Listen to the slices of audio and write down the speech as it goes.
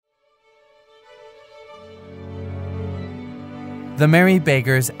The Merry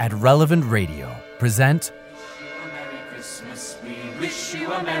Beggars at Relevant Radio present A Merry Christmas, we wish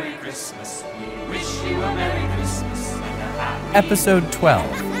you a Merry Christmas, we wish you a Merry Christmas and a happy Episode 12,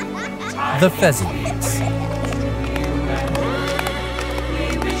 The Fezziwigs.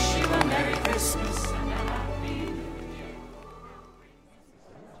 We wish you a Merry Christmas and a happy New Year.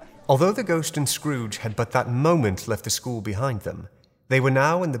 Although the Ghost and Scrooge had but that moment left the school behind them, they were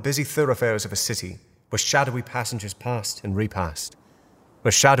now in the busy thoroughfares of a city, where shadowy passengers passed and repassed,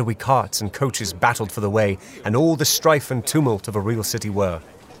 where shadowy carts and coaches battled for the way, and all the strife and tumult of a real city were.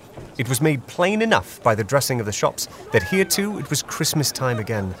 It was made plain enough by the dressing of the shops that here too it was Christmas time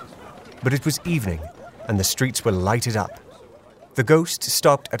again. But it was evening, and the streets were lighted up. The Ghost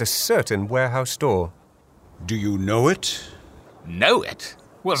stopped at a certain warehouse door. Do you know it? Know it?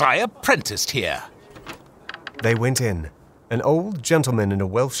 Was I apprenticed here? They went in. An old gentleman in a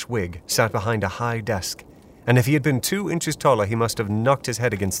Welsh wig sat behind a high desk, and if he had been 2 inches taller, he must have knocked his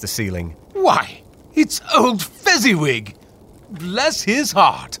head against the ceiling. Why, it's old Fezziwig! Bless his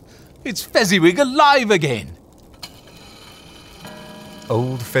heart! It's Fezziwig alive again!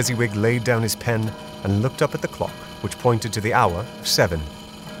 Old Fezziwig laid down his pen and looked up at the clock, which pointed to the hour of 7.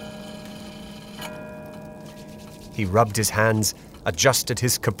 He rubbed his hands, adjusted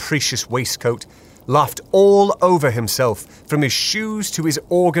his capricious waistcoat, laughed all over himself, from his shoes to his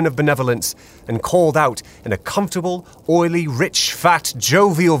organ of benevolence, and called out in a comfortable, oily, rich, fat,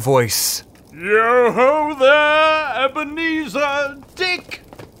 jovial voice, Yo-ho there, Ebenezer, Dick!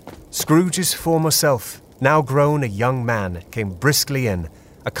 Scrooge's former self, now grown a young man, came briskly in,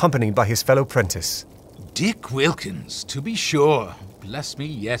 accompanied by his fellow prentice. Dick Wilkins, to be sure. Bless me,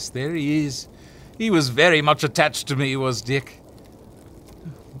 yes, there he is. He was very much attached to me, was Dick.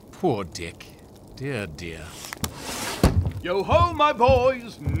 Poor Dick. Dear, dear. Yo-ho, my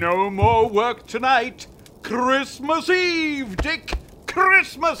boys, no more work tonight. Christmas Eve, Dick!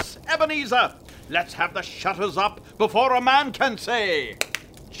 Christmas, Ebenezer! Let's have the shutters up before a man can say,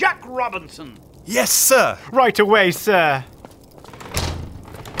 Jack Robinson! Yes, sir! Right away, sir.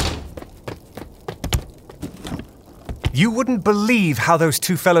 You wouldn't believe how those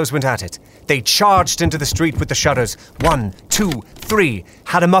two fellows went at it. They charged into the street with the shutters. 1, 2, 3,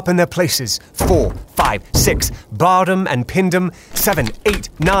 had 'em up in their places. 4, 5, 6, barred 'em and pinned 'em. 7, 8,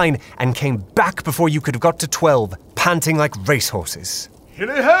 9, and came back before you could have got to 12, panting like racehorses.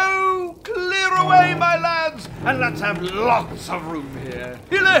 Hilly-ho! Clear away, my lads, and let's have lots of room here.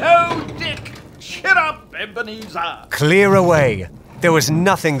 Hilly-ho, Dick! Cheer up, Ebenezer! Clear away. There was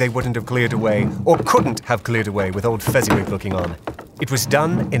nothing they wouldn't have cleared away, or couldn't have cleared away with old Fezziwig looking on. It was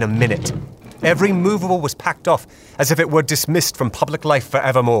done in a minute. Every movable was packed off, as if it were dismissed from public life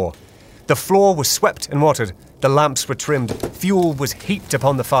forevermore. The floor was swept and watered, the lamps were trimmed, fuel was heaped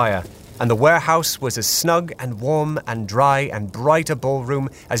upon the fire, and the warehouse was as snug and warm and dry and bright a ballroom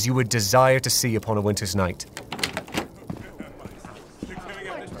as you would desire to see upon a winter's night.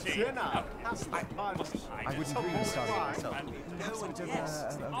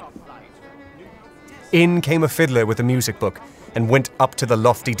 In came a fiddler with a music book and went up to the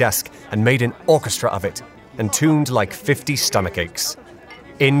lofty desk and made an orchestra of it and tuned like 50 stomachaches.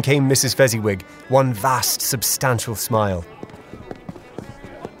 In came Mrs. Fezziwig, one vast, substantial smile.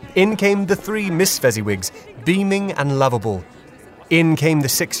 In came the 3 Miss Fezziwigs, beaming and lovable. In came the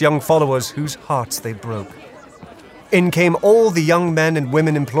 6 young followers whose hearts they broke. In came all the young men and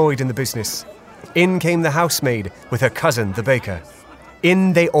women employed in the business. In came the housemaid with her cousin, the baker.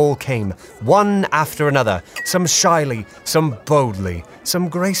 In they all came, one after another, some shyly, some boldly, some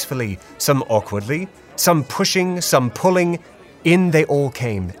gracefully, some awkwardly, some pushing, some pulling. In they all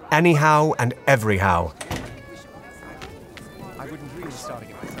came, anyhow and everyhow.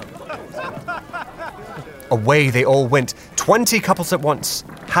 Away they all went, 20 couples at once,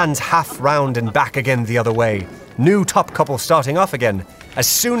 hands half round and back again the other way. New top couple starting off again. As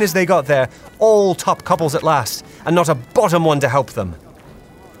soon as they got there, all top couples at last, and not a bottom one to help them.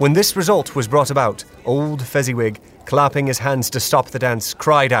 When this result was brought about, old Fezziwig, clapping his hands to stop the dance,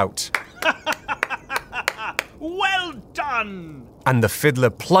 cried out, Well done! And the fiddler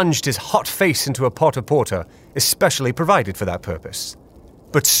plunged his hot face into a pot of porter, especially provided for that purpose.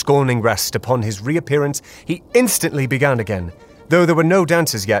 But scorning rest upon his reappearance, he instantly began again, though there were no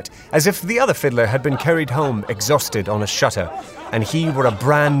dancers yet, as if the other fiddler had been carried home exhausted on a shutter, and he were a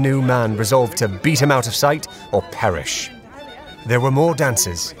brand new man resolved to beat him out of sight or perish. There were more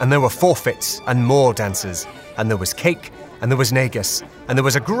dances, and there were forfeits, and more dances, and there was cake, and there was negus, and there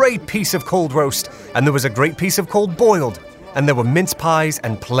was a great piece of cold roast, and there was a great piece of cold boiled, and there were mince pies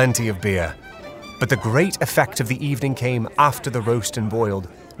and plenty of beer. But the great effect of the evening came after the roast and boiled,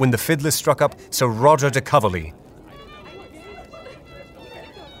 when the fiddlers struck up Sir Roger de Coverley.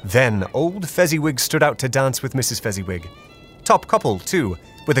 Then old Fezziwigs stood out to dance with Mrs. Fezziwig. Top couple, too,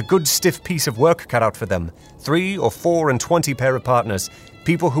 with a good stiff piece of work cut out for them. 3 or 4 and 20 pair of partners.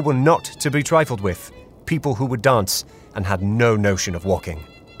 People who were not to be trifled with. People who would dance and had no notion of walking.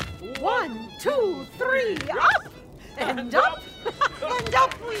 1, 2, 3, up! And up! And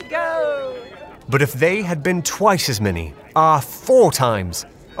up we go! But if they had been twice as many, 4 times,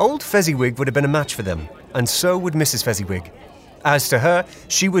 old Fezziwig would have been a match for them, and so would Mrs. Fezziwig. As to her,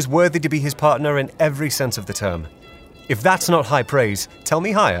 she was worthy to be his partner in every sense of the term. If that's not high praise, tell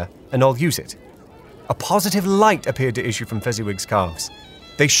me higher, and I'll use it. A positive light appeared to issue from Fezziwig's calves.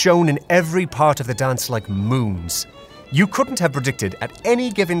 They shone in every part of the dance like moons. You couldn't have predicted at any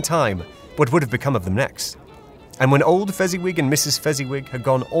given time what would have become of them next. And when old Fezziwig and Mrs. Fezziwig had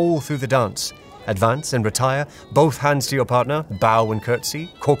gone all through the dance, advance and retire, both hands to your partner, bow and curtsy,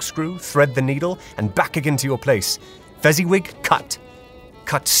 corkscrew, thread the needle, and back again to your place, Fezziwig cut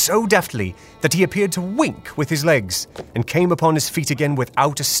so deftly that he appeared to wink with his legs and came upon his feet again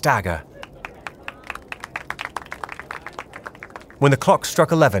without a stagger. When the clock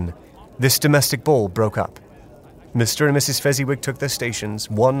struck 11, this domestic ball broke up. Mr. and Mrs. Fezziwig took their stations,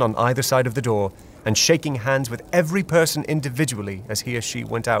 one on either side of the door, and shaking hands with every person individually as he or she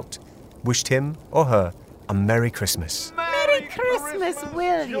went out, wished him or her a Merry Christmas. Merry Christmas,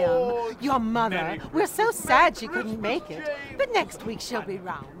 William. Your mother. We're so sad she couldn't make it. But next week she'll be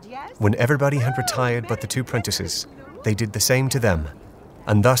round, yes? When everybody had retired but the 2 prentices, they did the same to them,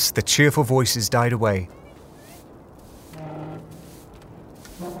 and thus the cheerful voices died away.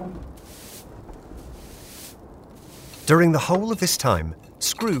 During the whole of this time,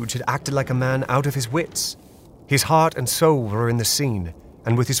 Scrooge had acted like a man out of his wits. His heart and soul were in the scene,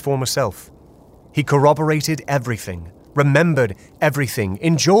 and with his former self. He corroborated everything, remembered everything,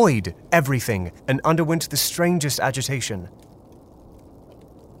 enjoyed everything, and underwent the strangest agitation.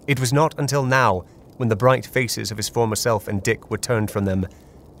 It was not until now, when the bright faces of his former self and Dick were turned from them,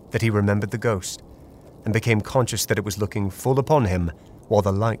 that he remembered the ghost, and became conscious that it was looking full upon him, while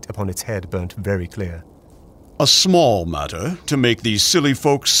the light upon its head burnt very clear. A small matter to make these silly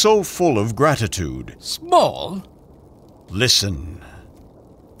folks so full of gratitude. Small? Listen.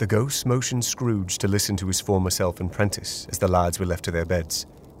 The ghost motioned Scrooge to listen to his former self and prentice as the lads were left to their beds,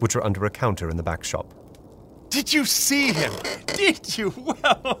 which were under a counter in the back shop. Did you see him? Did you?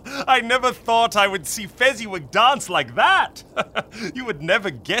 Well, I never thought I would see Fezziwig dance like that. You would never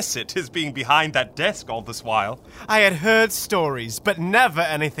guess it, his being behind that desk all this while. I had heard stories, but never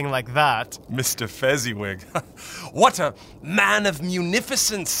anything like that. Mr. Fezziwig. What a man of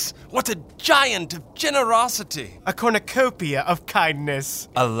munificence. What a giant of generosity. A cornucopia of kindness.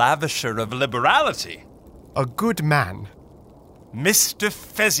 A lavisher of liberality. A good man. Mr.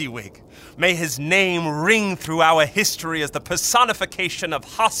 Fezziwig. May his name ring through our history as the personification of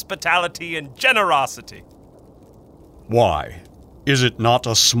hospitality and generosity. Why? Is it not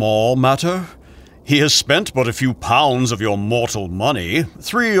a small matter? He has spent but a few pounds of your mortal money,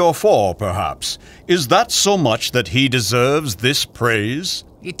 3 or 4 perhaps. Is that so much that he deserves this praise?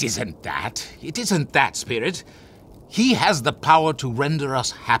 It isn't that. It isn't that, Spirit. He has the power to render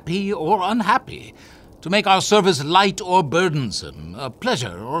us happy or unhappy, to make our service light or burdensome, a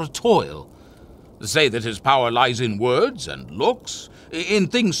pleasure or a toil. Say that his power lies in words and looks, in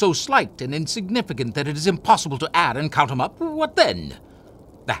things so slight and insignificant that it is impossible to add and count them up. What then?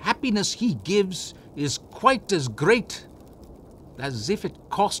 The happiness he gives is quite as great as if it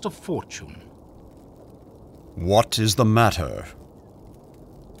cost a fortune. What is the matter?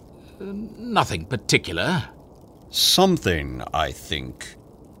 Nothing particular. Something, I think.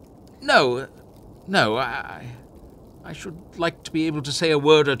 No, I should like to be able to say a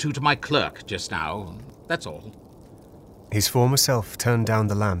word or two to my clerk just now. That's all. His former self turned down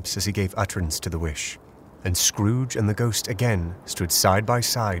the lamps as he gave utterance to the wish, and Scrooge and the ghost again stood side by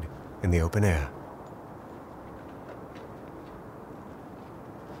side in the open air.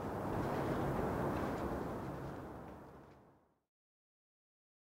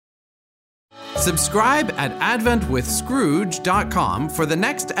 Subscribe at adventwithscrooge.com for the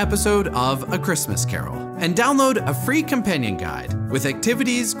next episode of A Christmas Carol, and download a free companion guide with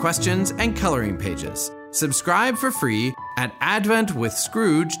activities, questions, and coloring pages. Subscribe for free at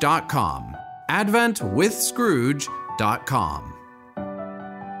adventwithscrooge.com. adventwithscrooge.com.